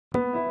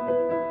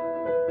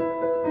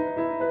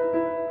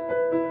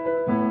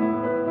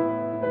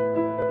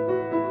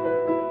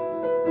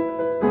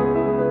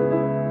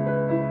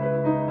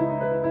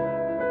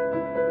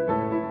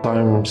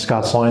I'm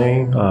Scott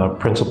Slaney,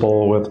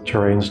 principal with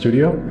Terrain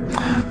Studio.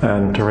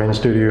 And Terrain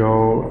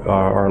Studio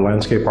are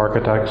landscape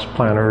architects,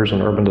 planners,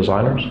 and urban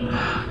designers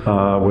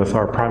with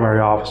our primary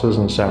offices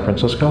in San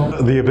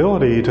Francisco. The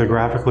ability to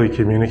graphically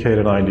communicate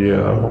an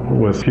idea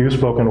with few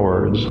spoken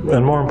words,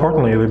 and more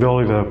importantly, the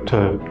ability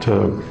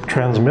to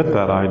transmit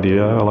that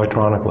idea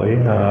electronically,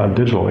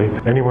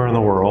 digitally, anywhere in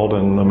the world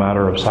in a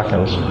matter of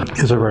seconds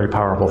is a very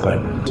powerful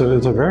thing. So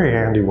it's a very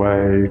handy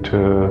way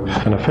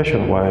an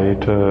efficient way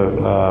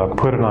to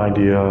put an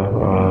idea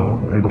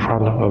in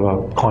front of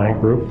a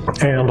client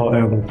group and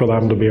for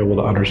them to be able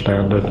to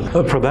understand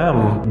it. For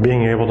them,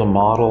 being able to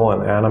model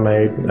and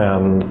animate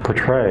and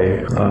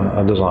portray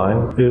a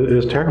design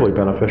is terribly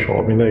beneficial.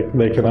 I mean,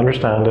 they can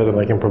understand it and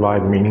they can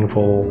provide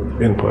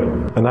meaningful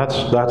input. And that's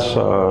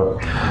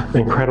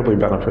incredibly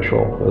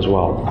beneficial as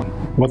well.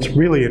 What's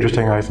really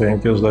interesting, I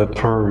think, is that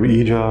for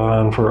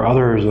Yijia and for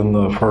others in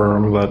the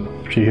firm that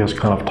she has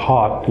kind of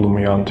taught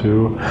Lumion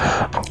to,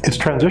 it's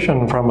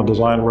transitioned from a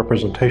design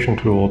representation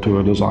tool to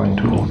a design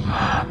tool,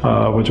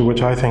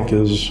 which I think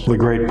is the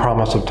great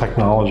promise of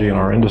technology in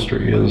our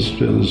industry,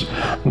 is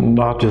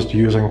not just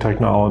using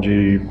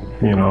technology,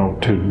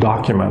 to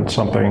document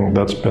something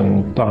that's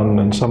been done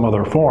in some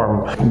other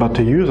form, but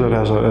to use it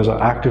as an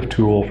active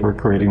tool for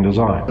creating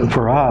design.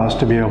 For us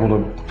to be able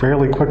to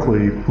fairly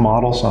quickly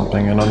model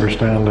something and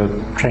understand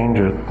it, change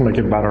it, make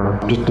it better,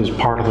 just as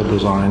part of the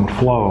design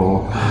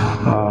flow,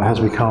 has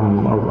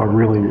become a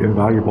really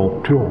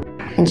invaluable tool.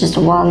 And just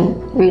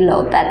one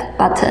reload that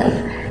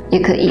button,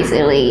 you could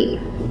easily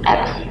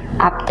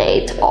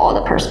update all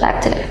the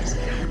perspectives.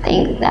 I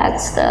think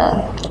that's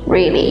the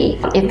really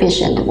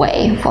efficient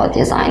way for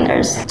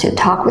designers to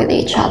talk with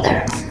each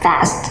other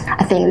fast.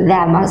 I think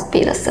that must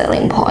be the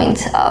selling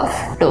point of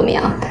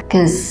Lumion,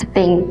 because I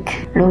think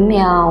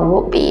Lumion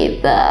will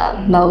be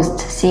the most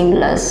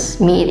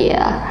seamless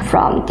media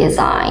from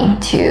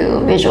design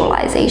to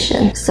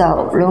visualization.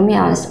 So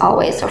Lumion is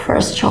always the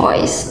first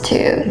choice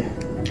to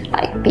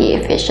be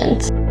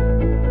efficient.